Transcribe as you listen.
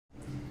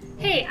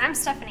Hey, I'm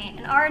Stephanie,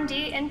 an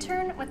R&D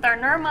intern with our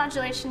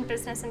Neuromodulation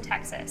business in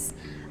Texas.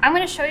 I'm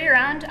going to show you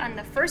around on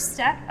the first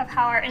step of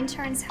how our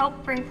interns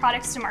help bring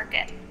products to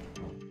market.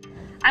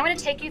 I'm going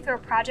to take you through a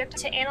project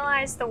to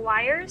analyze the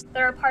wires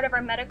that are part of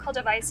our medical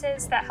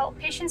devices that help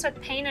patients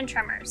with pain and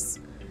tremors.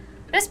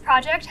 This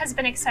project has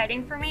been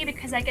exciting for me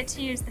because I get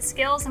to use the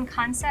skills and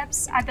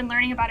concepts I've been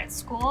learning about at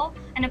school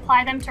and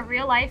apply them to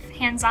real-life,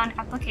 hands-on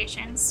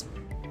applications.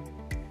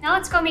 Now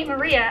let's go meet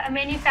Maria, a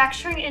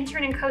manufacturing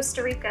intern in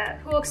Costa Rica,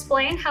 who will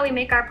explain how we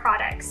make our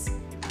products.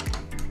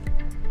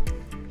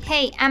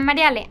 Hey, I'm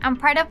Mariale. I'm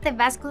part of the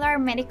Vascular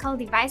Medical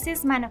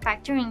Devices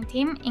manufacturing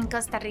team in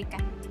Costa Rica.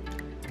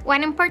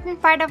 One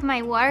important part of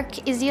my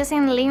work is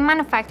using lean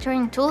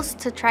manufacturing tools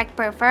to track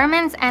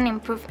performance and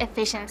improve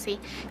efficiency.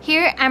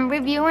 Here, I'm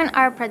reviewing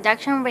our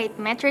production rate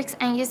metrics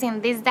and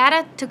using this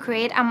data to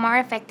create a more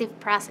effective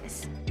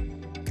process.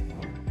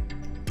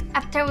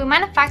 After we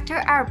manufacture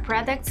our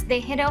products, they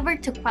head over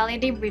to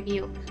quality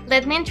review.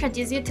 Let me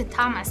introduce you to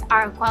Thomas,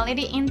 our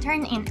quality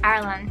intern in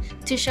Ireland,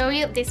 to show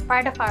you this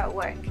part of our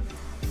work.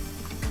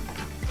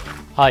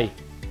 Hi,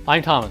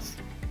 I'm Thomas.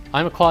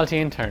 I'm a quality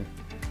intern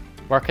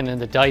working in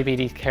the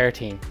diabetes care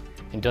team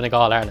in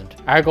Donegal, Ireland.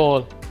 Our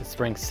goal is to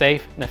bring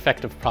safe and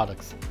effective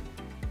products.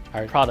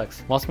 Our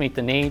products must meet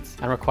the needs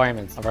and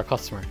requirements of our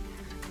customer.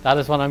 That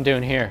is what I'm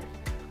doing here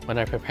when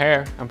I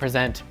prepare and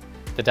present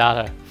the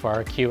data for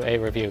our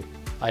QA review.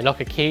 I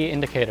look at key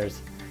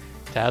indicators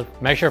to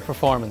help measure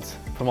performance,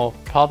 promote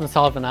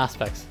problem-solving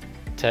aspects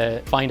to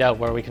find out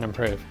where we can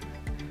improve.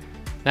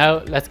 Now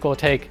let's go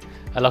take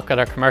a look at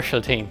our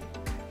commercial team,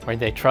 where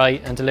they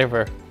try and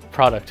deliver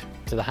product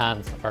to the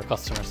hands of our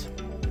customers.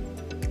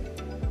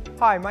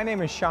 Hi, my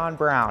name is Sean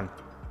Brown.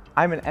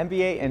 I'm an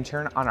MBA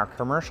intern on our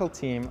commercial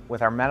team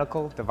with our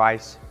medical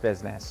device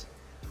business.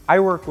 I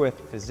work with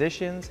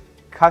physicians,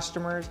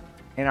 customers,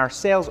 and our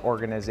sales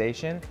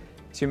organization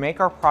to make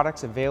our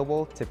products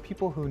available to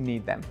people who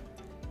need them.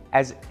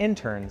 As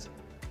interns,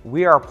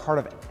 we are a part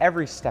of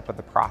every step of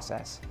the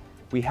process.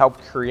 We help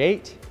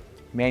create,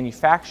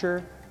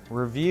 manufacture,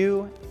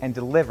 review, and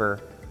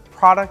deliver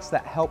products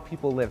that help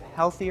people live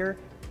healthier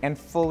and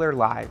fuller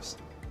lives.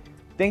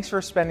 Thanks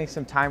for spending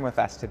some time with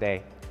us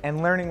today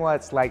and learning what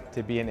it's like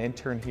to be an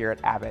intern here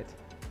at Abbott.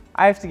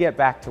 I have to get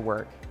back to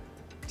work.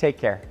 Take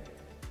care.